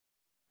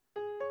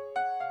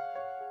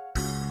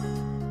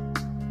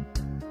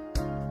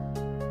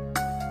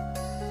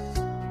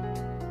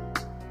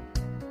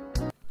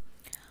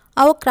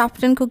Our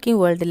craft and cooking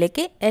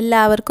വേൾഡിലേക്ക്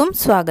എല്ലാവർക്കും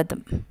സ്വാഗതം.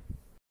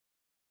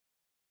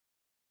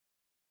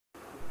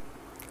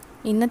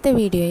 ഇന്നത്തെ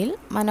വീഡിയോയിൽ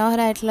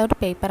മനോഹരമായിട്ടുള്ള ഒരു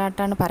പേപ്പർ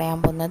ആർട്ടാണ് പറയാൻ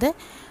പോകുന്നത്.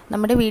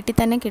 നമ്മുടെ വീട്ടിൽ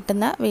തന്നെ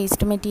കിട്ടുന്ന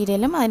വേസ്റ്റ്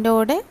മെറ്റീരിയലും അതിൻ്റെ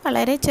കൂടെ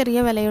വളരെ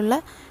ചെറിയ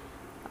വിലയുള്ള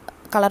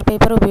കളർ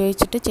പേപ്പർ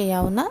ഉപയോഗിച്ചിട്ട്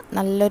ചെയ്യാവുന്ന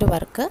നല്ലൊരു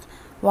വർക്ക്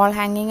വാൾ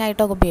ഹാങ്ങിങ്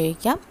ആയിട്ടൊക്കെ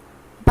ഉപയോഗിക്കാം.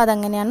 അപ്പോൾ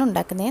അതെങ്ങനെയാണ്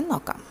ഉണ്ടാക്കുന്നതെന്ന്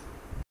നോക്കാം.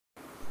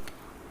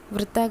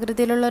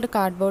 വൃത്താകൃതിയിലുള്ള ഒരു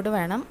കാർഡ്ബോർഡ്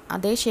വേണം.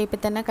 അതേ ഷേപ്പിൽ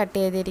തന്നെ കട്ട്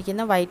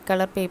ചെയ്തിരിക്കുന്ന വൈറ്റ്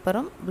കളർ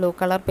പേപ്പറും ബ്ലൂ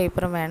കളർ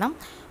പേപ്പറും വേണം.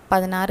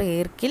 16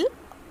 ഈർക്കിൽ,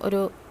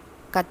 ഒരു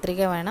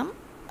കത്രിക വേണം.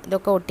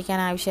 ഇതൊക്കെ ഒട്ടിക്കാൻ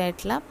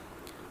ആവശ്യമായിട്ടുള്ള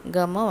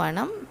ഗമ്മ്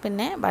വേണം.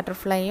 പിന്നെ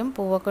ബട്ടർഫ്ലൈയും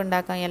പൂവൊക്കെ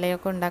ഉണ്ടാക്കാൻ,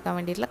 ഇലയൊക്കെ ഉണ്ടാക്കാൻ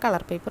വേണ്ടിയിട്ടുള്ള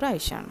കളർ പേപ്പറും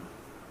ആവശ്യമാണ്.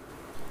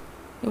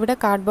 ഇവിടെ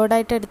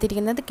കാർഡ്ബോർഡായിട്ട്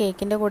എടുത്തിരിക്കുന്നത്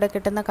കേക്കിൻ്റെ കൂടെ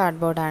കിട്ടുന്ന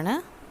കാർഡ്ബോർഡാണ്.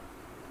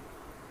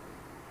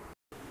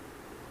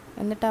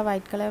 എന്നിട്ട് ആ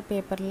വൈറ്റ് കളർ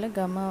പേപ്പറിൽ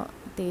ഗമ്മ്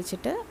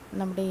തേച്ചിട്ട്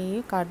നമ്മുടെ ഈ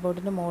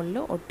കാർഡ്ബോർഡിൻ്റെ മുകളിൽ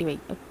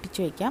ഒട്ടിച്ച്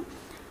വയ്ക്കാം.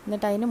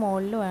 എന്നിട്ട് അതിന്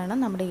മുകളിൽ വേണം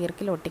നമ്മുടെ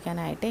ഈർക്കിൽ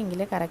ഒട്ടിക്കാനായിട്ട്.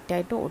 എങ്കിലേ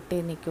കറക്റ്റായിട്ട് ഒട്ടി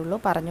നിൽക്കുള്ളൂ.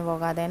 പറഞ്ഞു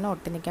പോകാതെ തന്നെ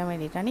ഒട്ടി നിൽക്കാൻ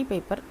വേണ്ടിയിട്ടാണ് ഈ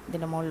പേപ്പർ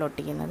ഇതിൻ്റെ മുകളിൽ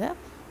ഒട്ടിക്കുന്നത്.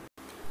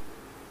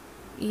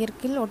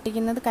 ഈർക്കിൽ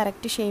ഒട്ടിക്കുന്നത്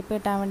കറക്റ്റ് ഷേപ്പ്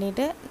കിട്ടാൻ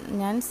വേണ്ടിയിട്ട്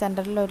ഞാൻ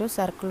സെൻറ്ററിലൊരു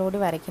സർക്കിളോടി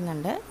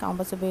വരയ്ക്കുന്നുണ്ട്.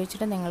 കോമ്പസ്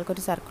ഉപയോഗിച്ചിട്ട്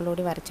നിങ്ങൾക്കൊരു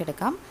സർക്കിളോടി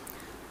വരച്ചെടുക്കാം.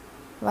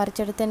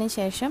 വരച്ചെടുത്തതിന്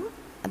ശേഷം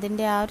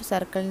അതിൻ്റെ ആ ഒരു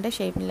സർക്കിളിൻ്റെ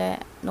ഷേപ്പിൽ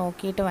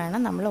നോക്കിയിട്ട്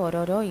വേണം നമ്മൾ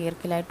ഓരോരോ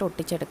ഈർക്കിലായിട്ട്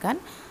ഒട്ടിച്ചെടുക്കാൻ.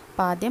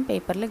 അപ്പോൾ ആദ്യം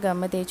പേപ്പറിൽ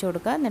ഗമ്മ് തേച്ച്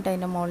കൊടുക്കുക. എന്നിട്ട്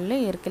അതിൻ്റെ മുകളിൽ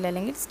ഈർക്കിൽ,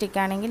 അല്ലെങ്കിൽ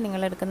സ്റ്റിക്കാണെങ്കിൽ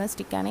നിങ്ങളെടുക്കുന്ന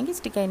സ്റ്റിക്കാണെങ്കിൽ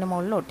സ്റ്റിക്ക് അതിൻ്റെ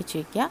മുകളിൽ ഒട്ടിച്ച്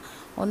വയ്ക്കുക.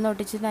 ഒന്ന്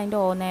ഒട്ടിച്ചിട്ട് അതിൻ്റെ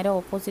നേരെ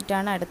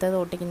ഓപ്പോസിറ്റാണ് അടുത്തത്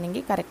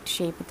ഒട്ടിക്കുന്നെങ്കിൽ കറക്റ്റ്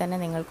ഷേപ്പിൽ തന്നെ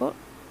നിങ്ങൾക്ക്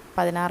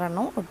 16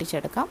 എണ്ണവും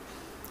ഒട്ടിച്ചെടുക്കാം.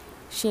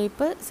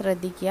 ഷേപ്പ്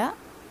ശ്രദ്ധിക്കുക,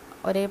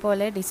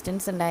 ഒരേപോലെ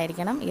ഡിസ്റ്റൻസ്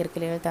ഉണ്ടായിരിക്കണം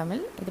ഈർക്കിലുകൾ തമ്മിൽ.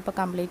 ഇതിപ്പോൾ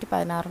കംപ്ലീറ്റ്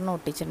 16 എണ്ണം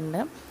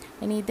ഒട്ടിച്ചിട്ടുണ്ട്.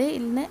 ഇനി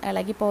ഇതിന്ന്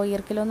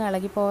ഈർക്കിലൊന്നും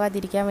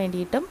ഇളകിപ്പോകാതിരിക്കാൻ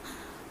വേണ്ടിയിട്ടും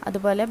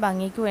അതുപോലെ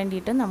ഭംഗിക്ക്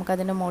വേണ്ടിയിട്ടും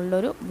നമുക്കതിൻ്റെ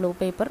മുകളിലൊരു ബ്ലൂ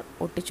പേപ്പർ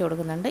ഒട്ടിച്ചു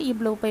കൊടുക്കുന്നുണ്ട്. ഈ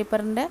ബ്ലൂ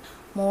പേപ്പറിൻ്റെ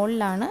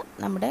മുകളിലാണ്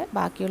നമ്മുടെ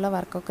ബാക്കിയുള്ള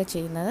വർക്കൊക്കെ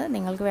ചെയ്യുന്നത്.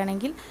 നിങ്ങൾക്ക്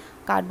വേണമെങ്കിൽ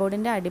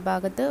കാർഡ്ബോർഡിൻ്റെ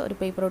അടിഭാഗത്ത് ഒരു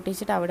പേപ്പർ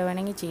ഒട്ടിച്ചിട്ട് അവിടെ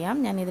വേണമെങ്കിൽ ചെയ്യാം.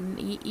 ഞാൻ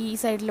ഈ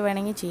സൈഡിൽ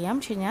വേണമെങ്കിൽ ചെയ്യാം.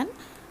 പക്ഷെ ഞാൻ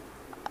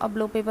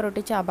ബ്ലൂ പേപ്പർ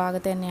ഒട്ടിച്ച് ആ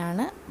ഭാഗത്ത്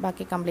തന്നെയാണ്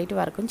ബാക്കി കംപ്ലീറ്റ്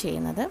വർക്കും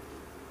ചെയ്യുന്നത്.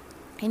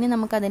 ഇനി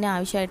നമുക്കതിന്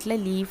ആവശ്യമായിട്ടുള്ള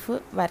ലീഫ്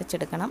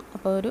വരച്ചെടുക്കണം.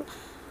 അപ്പോൾ ഒരു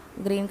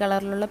ഗ്രീൻ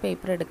കളറിലുള്ള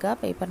പേപ്പർ എടുക്കുക.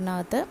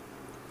 പേപ്പറിനകത്ത്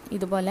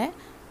ഇതുപോലെ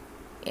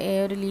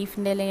ഒരു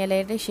ലീഫിൻ്റെ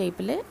ഇലയുടെ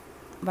ഷേപ്പിൽ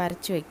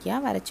വരച്ച് വയ്ക്കുക.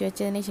 വരച്ച്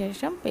വെച്ചതിന്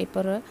ശേഷം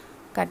പേപ്പർ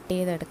കട്ട്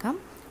ചെയ്തെടുക്കാം.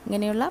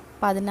 ഇങ്ങനെയുള്ള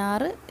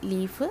 16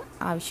 ലീഫ്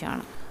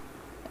ആവശ്യമാണ്.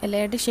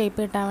 ഇലയുടെ ഷേപ്പ്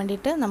കിട്ടാൻ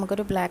വേണ്ടിയിട്ട്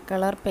നമുക്കൊരു ബ്ലാക്ക്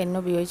കളർ പെൻ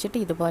ഉപയോഗിച്ചിട്ട്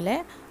ഇതുപോലെ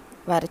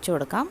വരച്ചു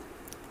കൊടുക്കാം.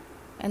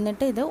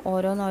 എന്നിട്ട് ഇത്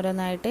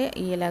ഓരോന്നോരോന്നായിട്ട്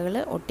ഈ ഇലകൾ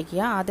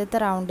ഒട്ടിക്കുക. ആദ്യത്തെ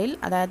റൗണ്ടിൽ,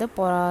 അതായത്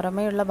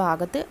പുറമേയുള്ള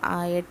ഭാഗത്ത്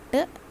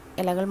 8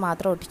 ഇലകൾ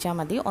മാത്രം ഒട്ടിച്ചാൽ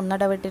മതി.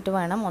 ഒന്നിടവിട്ടിട്ട്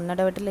വേണം,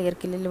 ഒന്നിടവിട്ടിൽ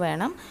ഈർക്കിലിൽ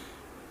വേണം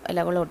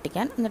ഇലകൾ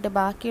ഒട്ടിക്കാൻ. എന്നിട്ട്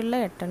ബാക്കിയുള്ള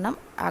 8 എണ്ണം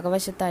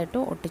അകവശത്തായിട്ട്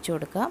ഒട്ടിച്ചു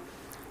കൊടുക്കുക.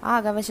 ആ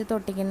അകവശത്ത്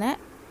ഒട്ടിക്കുന്ന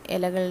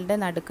ഇലകളുടെ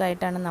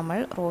നടുക്കായിട്ടാണ് നമ്മൾ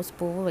റോസ്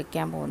പൂവ്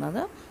വെക്കാൻ പോകുന്നത്.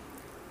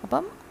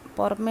 അപ്പം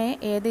പുറമേ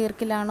ഏത്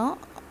ഈർക്കിലാണോ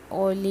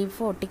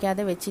ലീഫ്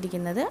ഒട്ടിക്കാതെ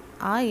വെച്ചിരിക്കുന്നത്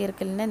ആ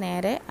ഈർക്കിലിൻ്റെ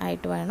നേരെ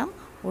ആയിട്ട് വേണം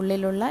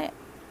ഉള്ളിലുള്ള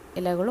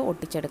ഇലകൾ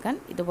ഒട്ടിച്ചെടുക്കാൻ.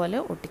 ഇതുപോലെ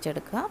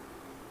ഒട്ടിച്ചെടുക്കുക.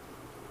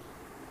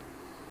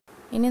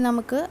 ഇനി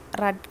നമുക്ക്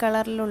റെഡ്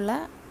കളറിലുള്ള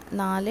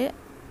 4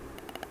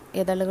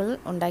 ഇതളുകൾ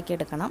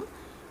ഉണ്ടാക്കിയെടുക്കണം.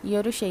 ഈ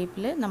ഒരു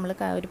ഷേപ്പിൽ നമ്മൾ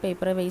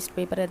ഒരു വേസ്റ്റ്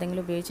പേപ്പർ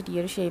ഏതെങ്കിലും ഉപയോഗിച്ചിട്ട് ഈ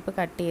ഒരു ഷേപ്പ്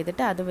കട്ട്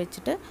ചെയ്തിട്ട് അത്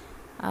വെച്ചിട്ട്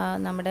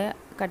നമ്മുടെ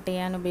കട്ട്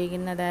ചെയ്യാൻ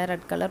ഉപയോഗിക്കുന്നതായ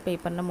റെഡ് കളർ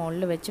പേപ്പറിൻ്റെ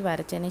മുകളിൽ വെച്ച്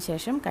വരച്ചതിന്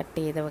ശേഷം കട്ട്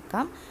ചെയ്ത്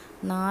വെക്കാം.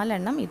 4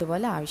 എണ്ണം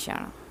ഇതുപോലെ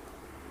ആവശ്യമാണ്.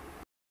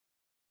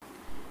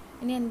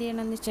 ഇനി എന്ത്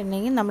ചെയ്യണമെന്ന്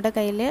വെച്ചിട്ടുണ്ടെങ്കിൽ, നമ്മുടെ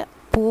കയ്യിൽ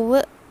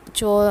പൂവ്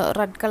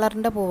റെഡ്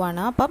കളറിൻ്റെ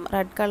പൂവാണ്. അപ്പം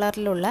റെഡ്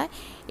കളറിലുള്ള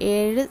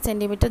 7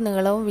 സെൻറ്റിമീറ്റർ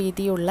നീളവും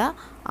വീതിയുള്ള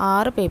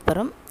 6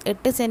 പേപ്പറും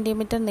 8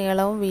 സെൻറ്റിമീറ്റർ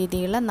നീളവും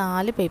വീതിയുള്ള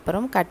 4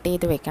 പേപ്പറും കട്ട്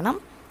ചെയ്ത് വെക്കണം.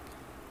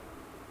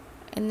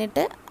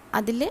 എന്നിട്ട്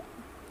അതിൽ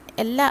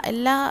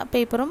എല്ലാ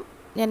പേപ്പറും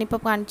ഞാനിപ്പോൾ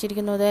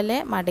കാണിച്ചിരിക്കുന്നത് പോലെ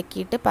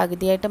മടക്കിയിട്ട്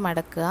പകുതിയായിട്ട്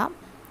മടക്കുക.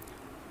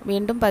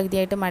 വീണ്ടും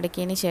പകുതിയായിട്ട്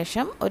മടക്കിയതിന്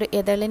ശേഷം ഒരു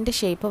ഇതളിൻ്റെ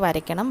ഷേപ്പ്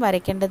വരയ്ക്കണം.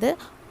 വരയ്ക്കേണ്ടത്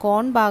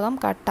കോൺ ഭാഗം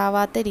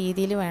കട്ടാവാത്ത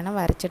രീതിയിൽ വേണം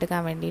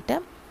വരച്ചെടുക്കാൻ വേണ്ടിയിട്ട്.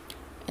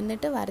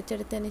 എന്നിട്ട്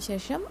വരച്ചെടുത്തതിന്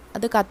ശേഷം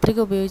അത് കത്രിക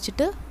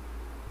ഉപയോഗിച്ചിട്ട്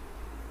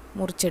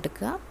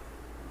മുറിച്ചെടുക്കുക.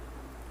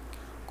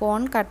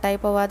 കോൺ കട്ടായി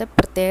പോവാതെ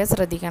പ്രത്യേകം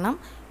ശ്രദ്ധിക്കണം.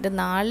 ഇത്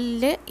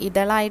 4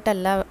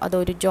 ഇതളായിട്ടല്ല,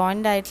 അതൊരു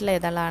ജോയിൻ്റ് ആയിട്ടുള്ള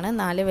ഇതളാണ്,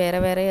 4 വേറെ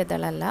വേറെ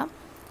ഇതളല്ല.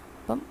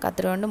 അപ്പം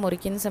കത്രിക കൊണ്ട്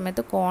മുറിക്കുന്ന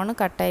സമയത്ത് കോൺ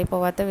കട്ടായി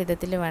പോവാത്ത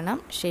വിധത്തിൽ വേണം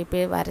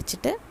ഷേപ്പ്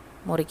വരച്ചിട്ട്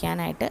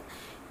മുറിക്കാനായിട്ട്.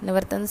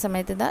 നിവർത്തുന്ന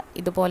സമയത്ത്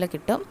ഇതുപോലെ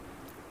കിട്ടും.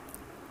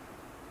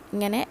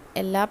 ഇങ്ങനെ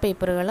എല്ലാ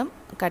പേപ്പറുകളും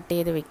കട്ട്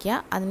ചെയ്ത്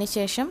വയ്ക്കുക.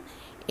 അതിനുശേഷം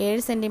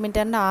 7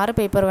 സെൻറ്റിമീറ്ററിൻ്റെ 6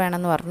 പേപ്പർ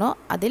വേണമെന്ന് പറഞ്ഞു.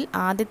 അതിൽ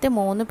ആദ്യത്തെ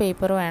 3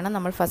 പേപ്പർ വേണം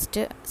നമ്മൾ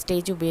ഫസ്റ്റ്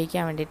സ്റ്റേജ്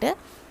ഉപയോഗിക്കാൻ വേണ്ടിയിട്ട്.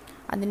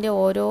 അതിൻ്റെ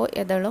ഓരോ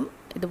ഇതളും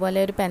ഇതുപോലെ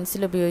ഒരു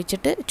പെൻസിൽ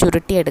ഉപയോഗിച്ചിട്ട്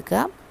ചുരുട്ടിയെടുക്കുക.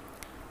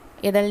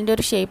 ഇതളിൻ്റെ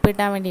ഒരു ഷേപ്പ്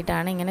കിട്ടാൻ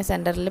വേണ്ടിയിട്ടാണ്. ഇങ്ങനെ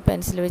സെൻറ്ററിൽ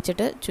പെൻസിൽ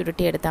വെച്ചിട്ട്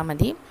ചുരുട്ടിയെടുത്താൽ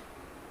മതി.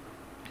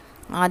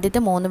 ആദ്യത്തെ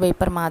 3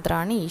 പേപ്പർ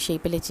മാത്രമാണ് ഈ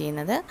ഷേപ്പിൽ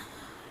ചെയ്യുന്നത്.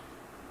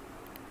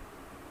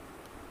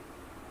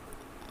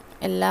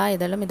 എല്ലാ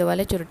ഇതളും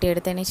ഇതുപോലെ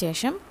ചുരുട്ടിയെടുത്തതിന്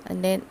ശേഷം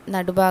അതിൻ്റെ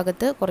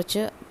നടുഭാഗത്ത്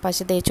കുറച്ച്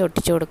പശ തേച്ച്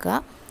ഒട്ടിച്ചു കൊടുക്കുക.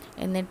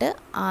 എന്നിട്ട്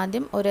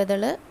ആദ്യം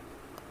ഒരിതൾ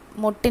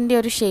മുട്ടിൻ്റെ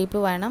ഒരു ഷേപ്പ്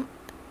വേണം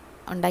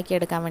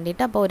ഉണ്ടാക്കിയെടുക്കാൻ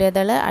വേണ്ടിയിട്ട്. അപ്പോൾ ഒരു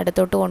ഇതൾ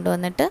അടുത്തോട്ട്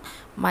കൊണ്ടുവന്നിട്ട്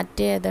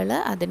മറ്റേ ഇതൾ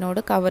അതിനോട്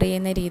കവർ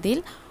ചെയ്യുന്ന രീതിയിൽ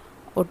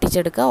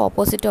ഒട്ടിച്ചെടുക്കുക.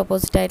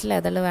 ഓപ്പോസിറ്റായിട്ടുള്ള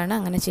ഇതൾ വേണം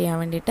അങ്ങനെ ചെയ്യാൻ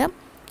വേണ്ടിയിട്ട്.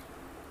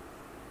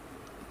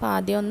 അപ്പോൾ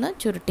ആദ്യം ഒന്ന്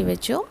ചുരുട്ടി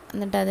വെച്ചു,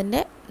 എന്നിട്ട്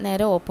അതിൻ്റെ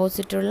നേരെ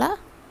ഓപ്പോസിറ്റുള്ള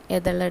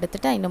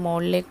ഇതളെടുത്തിട്ട് അതിൻ്റെ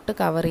മുകളിലേക്ക്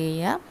കവർ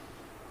ചെയ്യുക.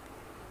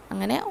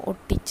 അങ്ങനെ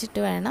ഒട്ടിച്ചിട്ട്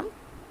വേണം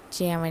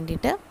ചെയ്യാൻ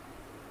വേണ്ടിയിട്ട്.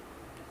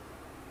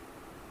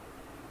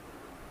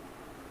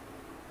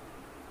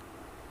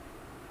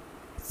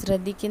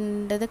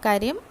 ശ്രദ്ധിക്കേണ്ടത്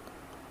കാര്യം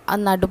ആ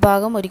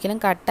നടുഭാഗം ഒരിക്കലും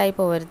കട്ടായി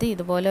പോകരുത്.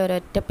 ഇതുപോലെ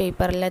ഒരൊറ്റ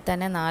പേപ്പറിൽ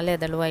തന്നെ 4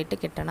 ഇതളുമായിട്ട്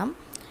കിട്ടണം.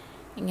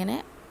 ഇങ്ങനെ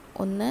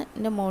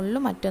ഒന്നിൻ്റെ മുകളിൽ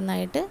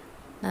മറ്റൊന്നായിട്ട്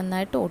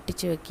നന്നായിട്ട്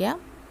ഒട്ടിച്ച് വയ്ക്കുക.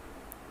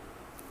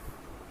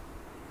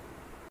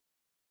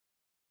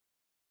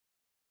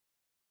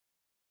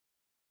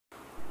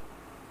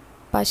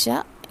 പശ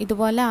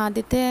ഇതുപോലെ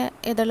ആദ്യത്തെ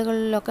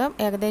ഇതളുകളിലൊക്കെ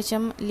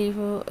ഏകദേശം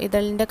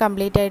ഇതളിൻ്റെ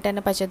കംപ്ലീറ്റ് ആയിട്ട്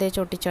തന്നെ പശ തേച്ച്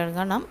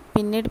ഒട്ടിച്ചെടുക്കണം.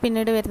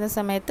 പിന്നീട് വരുന്ന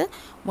സമയത്ത്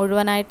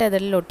മുഴുവനായിട്ട്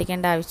ഇതളിൽ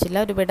ഒട്ടിക്കേണ്ട ആവശ്യമില്ല.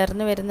 ഒരു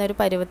വിടർന്ന് വരുന്ന ഒരു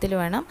പരുവത്തിൽ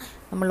വേണം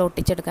നമ്മൾ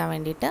ഒട്ടിച്ചെടുക്കാൻ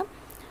വേണ്ടിയിട്ട്.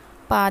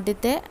 അപ്പോൾ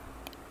ആദ്യത്തെ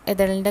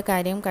ഇതളിൻ്റെ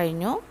കാര്യം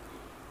കഴിഞ്ഞു.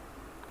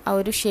 ആ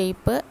ഒരു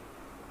ഷേപ്പ്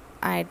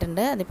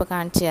ആയിട്ടുണ്ട്. അതിപ്പോൾ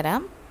കാണിച്ചു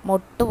തരാം.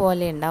 മൊട്ട്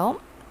പോലെ ഉണ്ടാവും.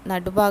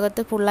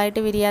 നടുഭാഗത്ത്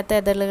ഫുള്ളായിട്ട് വിരിയാത്ത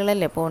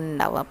ഇതളുകളല്ലേ ഇപ്പോൾ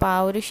ഉണ്ടാവും. അപ്പോൾ ആ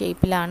ഒരു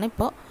ഷേപ്പിലാണ്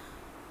ഇപ്പോൾ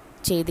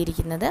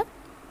ചെയ്തിരിക്കുന്നത്.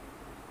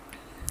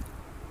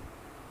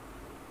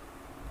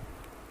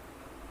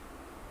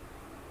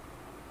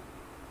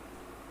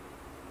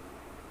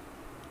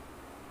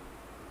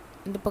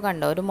 ഇതിപ്പോൾ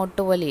കണ്ടോ, ഒരു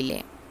മൊട്ട് പോലെ ഇല്ലേ?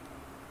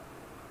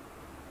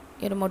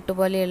 ഒരു മൊട്ട്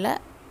പോലെയുള്ള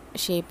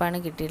ഷേപ്പാണ്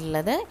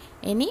കിട്ടിയിട്ടുള്ളത്.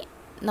 ഇനി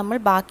നമ്മൾ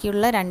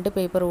ബാക്കിയുള്ള 2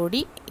 പേപ്പർ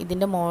കൂടി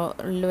ഇതിൻ്റെ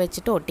മുകളിൽ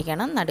വെച്ചിട്ട്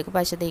ഒട്ടിക്കണം. നടുക്ക്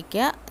പശ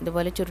തേക്കുക.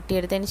 ഇതുപോലെ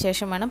ചുരുട്ടിയെടുത്തതിന്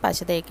ശേഷം വേണം പശ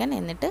തേക്കാൻ.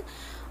 എന്നിട്ട്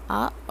ആ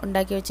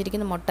ഉണ്ടാക്കി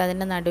വെച്ചിരിക്കുന്ന മുട്ട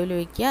അതിൻ്റെ നടുവിൽ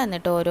വയ്ക്കുക.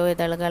 എന്നിട്ട് ഓരോ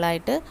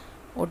ഇതളുകളായിട്ട്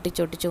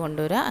ഒട്ടിച്ചൊട്ടിച്ച്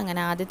കൊണ്ടുവരിക.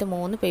 അങ്ങനെ ആദ്യത്തെ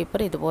 3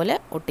 പേപ്പർ ഇതുപോലെ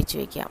ഒട്ടിച്ച്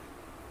വയ്ക്കുക.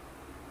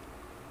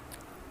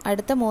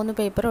 അടുത്ത 3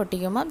 പേപ്പർ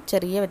ഒട്ടിക്കുമ്പം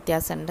ചെറിയ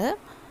വ്യത്യാസമുണ്ട്.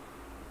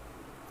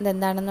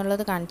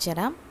 ഇതെന്താണെന്നുള്ളത് കാണിച്ചു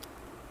തരാം.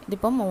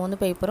 ഇതിപ്പം 3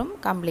 പേപ്പറും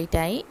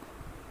കംപ്ലീറ്റായി.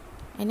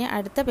 ഇനി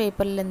അടുത്ത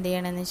പേപ്പറിൽ എന്ത്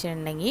ചെയ്യണമെന്ന്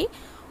വെച്ചിട്ടുണ്ടെങ്കിൽ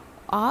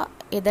ആ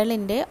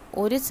ഇതളിൻ്റെ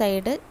ഒരു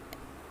സൈഡ്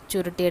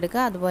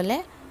ചുരുട്ടിയെടുക്കുക. അതുപോലെ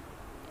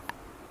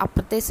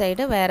അപ്പുറത്തെ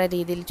സൈഡ് വേറെ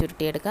രീതിയിൽ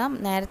ചുരുട്ടിയെടുക്കാം.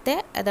 നേരത്തെ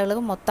ഇതൾ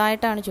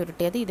മൊത്തമായിട്ടാണ്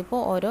ചുരുട്ടിയത്.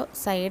 ഇതിപ്പോൾ ഓരോ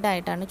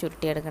സൈഡായിട്ടാണ്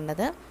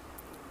ചുരുട്ടിയെടുക്കേണ്ടത്.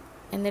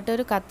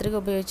 എന്നിട്ടൊരു കത്രിക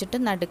ഉപയോഗിച്ചിട്ട്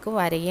നടുക്ക്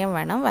വരയുകയും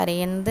വേണം.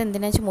 വരയുന്നത്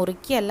എന്തിനാ വെച്ചാൽ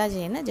മുറിക്കുകയല്ല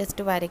ചെയ്യുന്നത്,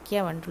 ജസ്റ്റ്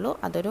വരയ്ക്കുക വേണ്ടുള്ളൂ.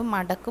 അതൊരു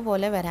മടക്ക്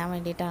പോലെ വരാൻ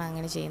വേണ്ടിയിട്ടാണ്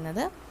അങ്ങനെ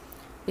ചെയ്യുന്നത്.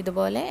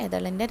 ഇതുപോലെ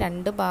ഇതളിൻ്റെ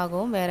 2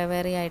 ഭാഗവും വേറെ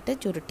വേറെയായിട്ട്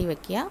ചുരുട്ടി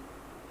വയ്ക്കുക.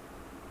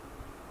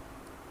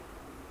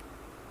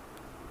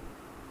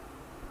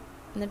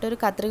 എന്നിട്ടൊരു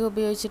കത്രിക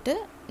ഉപയോഗിച്ചിട്ട്,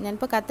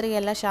 ഞാനിപ്പോൾ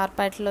കത്രികയല്ല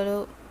ഷാർപ്പായിട്ടുള്ളൊരു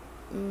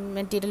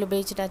മെറ്റീരിയൽ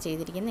ഉപയോഗിച്ചിട്ടാണ്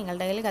ചെയ്തിരിക്കുന്നത്.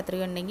 നിങ്ങളുടെ കയ്യിൽ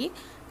കത്രിക ഉണ്ടെങ്കിൽ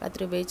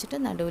കത്രിക ഉപയോഗിച്ചിട്ട്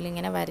നടുവിൽ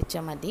ഇങ്ങനെ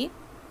വരച്ചാൽ മതി.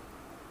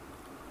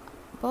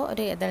 അപ്പോൾ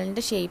ഒരു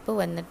ഇതളിൻ്റെ ഷേപ്പ്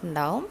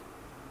വന്നിട്ടുണ്ടാവും.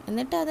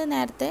 എന്നിട്ട് അത്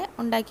നേരത്തെ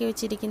ഉണ്ടാക്കി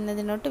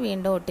വെച്ചിരിക്കുന്നതിനോട്ട്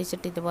വീണ്ടും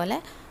ഒട്ടിച്ചിട്ട് ഇതുപോലെ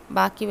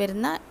ബാക്കി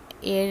വരുന്ന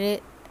 7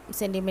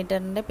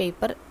 സെൻറ്റിമീറ്ററിൻ്റെ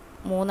പേപ്പർ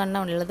 3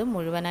 എണ്ണം ഉള്ളത്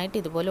മുഴുവനായിട്ട്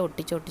ഇതുപോലെ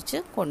ഒട്ടിച്ചൊട്ടിച്ച്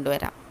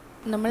കൊണ്ടുവരാം.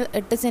 നമ്മൾ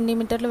 8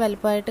 സെൻറ്റിമീറ്ററിൽ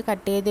വലുപ്പമായിട്ട്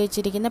കട്ട് ചെയ്ത്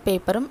വെച്ചിരിക്കുന്ന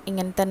പേപ്പറും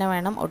ഇങ്ങനെ തന്നെ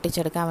വേണം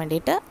ഒട്ടിച്ചെടുക്കാൻ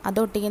വേണ്ടിയിട്ട്. അത്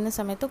ഒട്ടിക്കുന്ന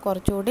സമയത്ത്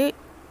കുറച്ചുകൂടി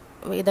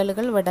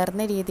ഇതളുകൾ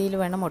വിടർന്ന രീതിയിൽ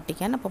വേണം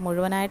ഒട്ടിക്കാൻ. അപ്പോൾ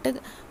മുഴുവനായിട്ട്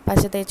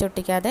പശ തേച്ച്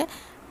ഒട്ടിക്കാതെ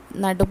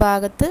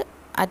നടുഭാഗത്ത്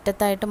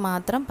അറ്റത്തായിട്ട്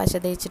മാത്രം പശ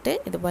തേച്ചിട്ട്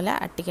ഇതുപോലെ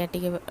അട്ടിക്ക്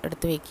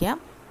എടുത്ത് വയ്ക്കുക.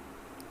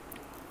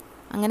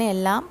 അങ്ങനെ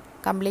എല്ലാം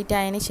കംപ്ലീറ്റ്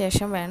ആയതിന്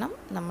ശേഷം വേണം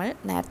നമ്മൾ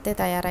നേരത്തെ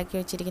തയ്യാറാക്കി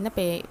വെച്ചിരിക്കുന്ന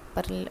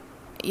പേപ്പറിൽ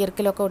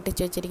ഇറുക്കിലൊക്കെ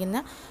ഒട്ടിച്ച് വെച്ചിരിക്കുന്ന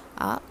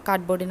ആ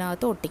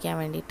കാർഡ്ബോർഡിനകത്ത് ഒട്ടിക്കാൻ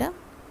വേണ്ടിയിട്ട്.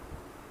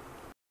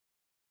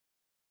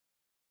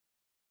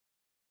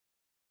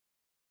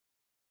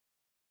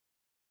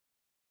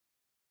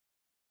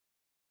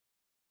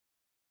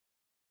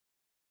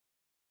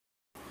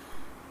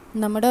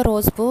 നമ്മുടെ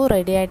റോസ് പൂ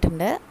റെഡി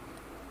ആയിട്ടുണ്ട്.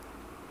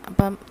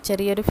 അപ്പം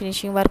ചെറിയൊരു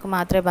ഫിനിഷിംഗ് വർക്ക്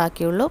മാത്രമേ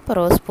ബാക്കിയുള്ളൂ. ഇപ്പോൾ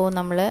റോസ് പൂ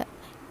നമ്മൾ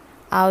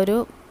ആ ഒരു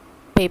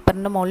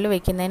പേപ്പറിൻ്റെ മുകളിൽ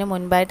വെക്കുന്നതിന്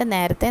മുൻപായിട്ട്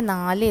നേരത്തെ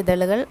 4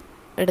 ഇതളുകൾ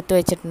എടുത്തു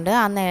വെച്ചിട്ടുണ്ട്.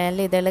 ആ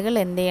 4 ഇതളുകൾ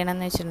എന്ത്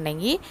ചെയ്യണമെന്ന്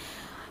വെച്ചിട്ടുണ്ടെങ്കിൽ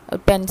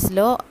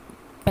പെൻസിലോ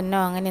പെന്നോ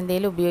അങ്ങനെ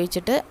എന്തെങ്കിലും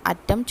ഉപയോഗിച്ചിട്ട്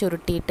അറ്റം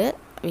ചുരുട്ടിയിട്ട്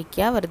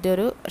വയ്ക്കുക, വെറുതെ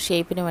ഒരു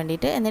ഷേപ്പിന്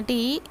വേണ്ടിയിട്ട്. എന്നിട്ട്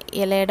ഈ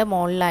ഇലയുടെ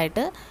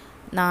മുകളിലായിട്ട്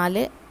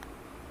 4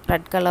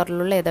 റെഡ്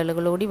കളറിലുള്ള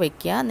ഇതളുകൾ കൂടി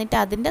വയ്ക്കുക. എന്നിട്ട്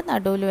അതിൻ്റെ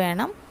നടുവിൽ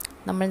വേണം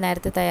നമ്മൾ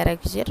നേരത്തെ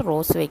തയ്യാറാക്കി വെച്ചിട്ട്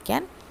റോസ്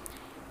വയ്ക്കാൻ.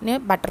 ഇനി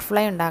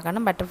ബട്ടർഫ്ലൈ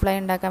ഉണ്ടാക്കണം. ബട്ടർഫ്ലൈ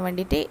ഉണ്ടാക്കാൻ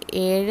വേണ്ടിയിട്ട്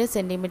 7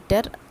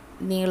 സെൻറ്റിമീറ്റർ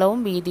നീളവും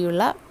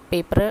വീതിയുള്ള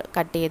പേപ്പർ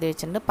കട്ട് ചെയ്ത്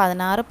വെച്ചിട്ടുണ്ട്.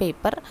 16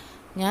 പേപ്പർ.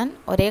 ഞാൻ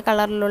ഒരേ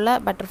കളറിലുള്ള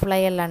ബട്ടർഫ്ലൈ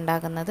അല്ല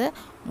ഉണ്ടാക്കുന്നത്,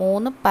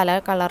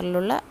 3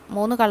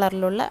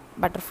 കളറിലുള്ള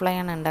ബട്ടർഫ്ലൈ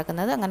ആണ്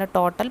ഉണ്ടാക്കുന്നത്. അങ്ങനെ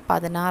ടോട്ടൽ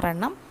 16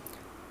 എണ്ണം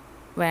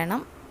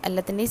വേണം.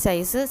 എല്ലാത്തിൻ്റെയും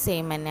സൈസ്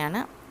സെയിം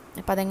തന്നെയാണ്.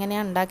 അപ്പോൾ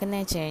അതെങ്ങനെയാണ്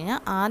ഉണ്ടാക്കുന്നതെന്ന് വെച്ച് കഴിഞ്ഞാൽ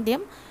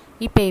ആദ്യം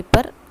ഈ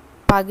പേപ്പർ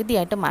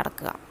പകുതിയായിട്ട്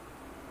മടക്കുക.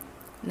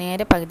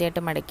 നേരെ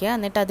പകുതിയായിട്ട് മടക്കുക.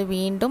 എന്നിട്ട് അത്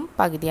വീണ്ടും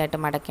പകുതിയായിട്ട്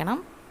മടക്കണം.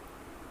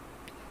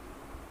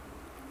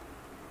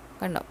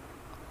 കണ്ടോ,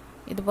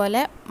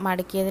 ഇതുപോലെ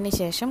മടക്കിയതിന്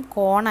ശേഷം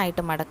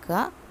കോണായിട്ട് മടക്കുക.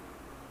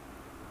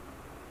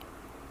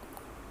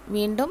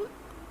 വീണ്ടും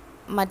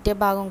മറ്റേ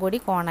ഭാഗം കൂടി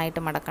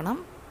കോണായിട്ട് മടക്കണം.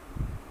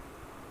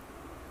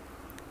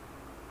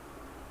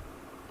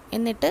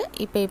 എന്നിട്ട്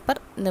ഈ പേപ്പർ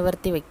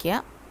നിവർത്തി വയ്ക്കുക.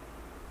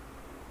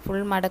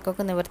 ഫുൾ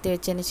മടക്കൊക്കെ നിവർത്തി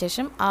വെച്ചതിന്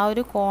ശേഷം ആ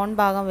ഒരു കോൺ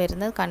ഭാഗം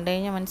വരുന്നത് കണ്ടു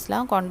കഴിഞ്ഞാൽ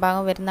മനസ്സിലാവും. കോൺ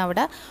ഭാഗം വരുന്ന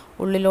അവിടെ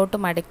ഉള്ളിലോട്ട്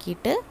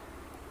മടക്കിയിട്ട്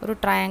ഒരു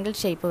ട്രയാങ്കിൾ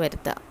ഷേപ്പ്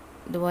വരുത്തുക.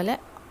 ഇതുപോലെ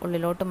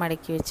ഉള്ളിലോട്ട്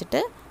മടക്കി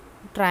വെച്ചിട്ട്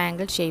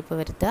ട്രയാങ്കിൾ ഷേപ്പ്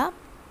വരുത്തുക.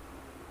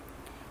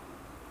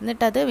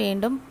 എന്നിട്ടത്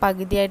വീണ്ടും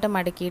പകുതിയായിട്ട്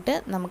മടക്കിയിട്ട്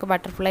നമുക്ക്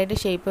ബട്ടർഫ്ലൈയുടെ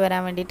ഷേപ്പ്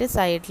വരാൻ വേണ്ടിയിട്ട്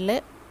സൈഡിൽ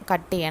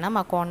കട്ട് ചെയ്യണം.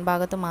 ആ കോൺ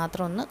ഭാഗത്ത്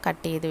മാത്രം ഒന്ന്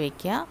കട്ട് ചെയ്ത്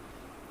വയ്ക്കുക.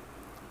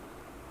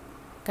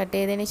 കട്ട്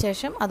ചെയ്തതിന്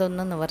ശേഷം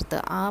അതൊന്ന്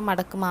നിവർത്തുക. ആ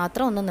മടക്ക്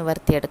മാത്രം ഒന്ന്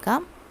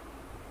നിവർത്തിയെടുക്കാം.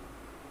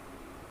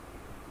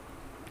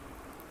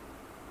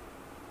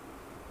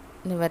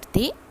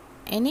 നിവർത്തി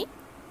ഇനി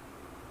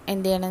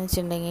എന്ത് ചെയ്യണമെന്ന്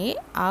വെച്ചിട്ടുണ്ടെങ്കിൽ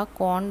ആ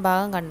കോൺ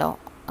ഭാഗം കണ്ടോ,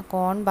 ആ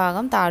കോൺ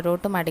ഭാഗം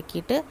താഴോട്ട്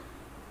മടക്കിയിട്ട്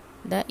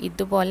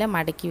ഇതുപോലെ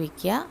മടക്കി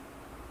വയ്ക്കുക.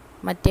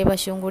 മറ്റേ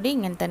വശവും കൂടി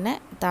ഇങ്ങനെ തന്നെ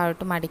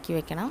താഴോട്ട് മടക്കി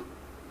വെക്കണം.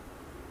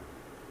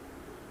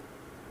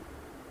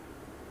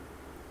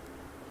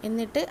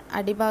 എന്നിട്ട്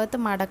അടിഭാഗത്ത്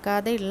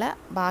മടക്കാതെ ഉള്ള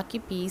ബാക്കി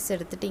പീസ്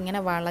എടുത്തിട്ട് ഇങ്ങനെ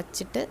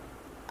വളച്ചിട്ട്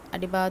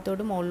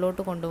അടിഭാഗത്തോട്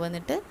മുകളിലോട്ട്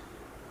കൊണ്ടുവന്നിട്ട്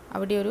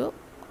അവിടെ ഒരു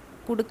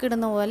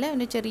കുടുക്കിടുന്ന പോലെ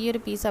ഒരു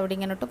ചെറിയൊരു പീസ് അവിടെ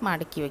ഇങ്ങോട്ട്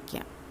മടക്കി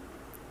വയ്ക്കുക.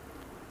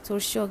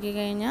 സൂക്ഷിച്ച്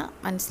നോക്കിക്കഴിഞ്ഞാൽ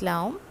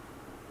മനസ്സിലാവും.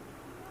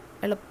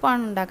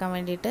 എളുപ്പമാണ് ഉണ്ടാക്കാൻ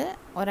വേണ്ടിയിട്ട്.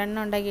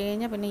 ഒരെണ്ണം ഉണ്ടാക്കി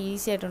കഴിഞ്ഞാൽ പിന്നെ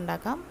ഈസി ആയിട്ട്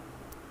ഉണ്ടാക്കാം.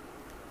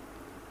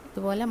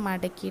 ഇതുപോലെ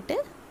മടക്കിയിട്ട്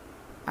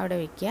അവിടെ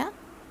വയ്ക്കുക.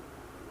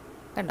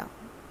 കണ്ടോ?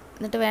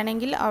 എന്നിട്ട്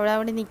വേണമെങ്കിൽ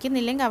അവിടെ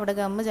നിൽക്കുന്നില്ലെങ്കിൽ അവിടെ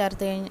ഗമ്മ്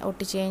ചേർത്ത്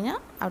ഒട്ടിച്ച് കഴിഞ്ഞാൽ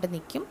അവിടെ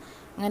നിൽക്കും.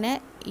 അങ്ങനെ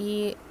ഈ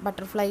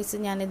ബട്ടർഫ്ലൈസ്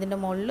ഞാൻ ഇതിൻ്റെ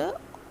മുകളിൽ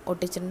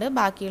ഒട്ടിച്ചിട്ടുണ്ട്.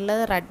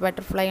 ബാക്കിയുള്ളത് റെഡ്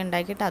ബട്ടർഫ്ലൈ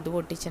ഉണ്ടാക്കിയിട്ട് അതും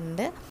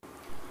ഒട്ടിച്ചിട്ടുണ്ട്.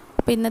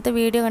 അപ്പോൾ ഇന്നത്തെ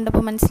വീഡിയോ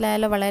കണ്ടപ്പോൾ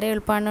മനസ്സിലായല്ലോ, വളരെ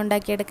എളുപ്പമാണ്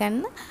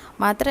ഉണ്ടാക്കിയെടുക്കാനെന്ന്.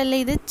 മാത്രമല്ല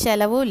ഇത്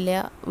ചിലവും ഇല്ല.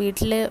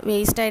 വീട്ടിൽ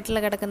വേസ്റ്റ് ആയിട്ടുള്ള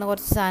കിടക്കുന്ന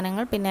കുറച്ച്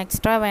സാധനങ്ങൾ, പിന്നെ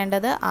എക്സ്ട്രാ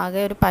വേണ്ടത്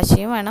ആകെ ഒരു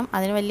പശയും വേണം.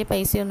 അതിന് വലിയ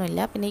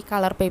പൈസയൊന്നുമില്ല. പിന്നെ ഈ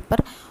കളർ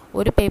പേപ്പർ,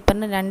 ഒരു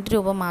പേപ്പറിന് 2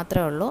 രൂപ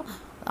മാത്രമേ ഉള്ളൂ.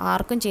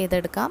 ആർക്കും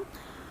ചെയ്തെടുക്കാം.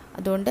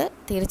 അതുകൊണ്ട്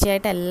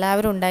തീർച്ചയായിട്ടും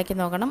എല്ലാവരും ഉണ്ടാക്കി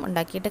നോക്കണം.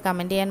 ഉണ്ടാക്കിയിട്ട്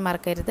കമൻറ്റ് ചെയ്യാൻ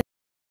മറക്കരുത്.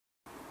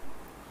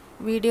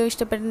 വീഡിയോ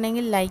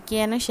ഇഷ്ടപ്പെട്ടിട്ടുണ്ടെങ്കിൽ ലൈക്ക്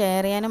ചെയ്യാനും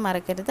ഷെയർ ചെയ്യാനും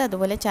മറക്കരുത്.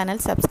 അതുപോലെ ചാനൽ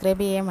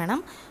സബ്സ്ക്രൈബ് ചെയ്യാൻ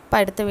വേണം. അപ്പോൾ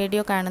അടുത്ത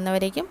വീഡിയോ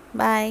കാണുന്നവരേക്കും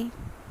ബൈ.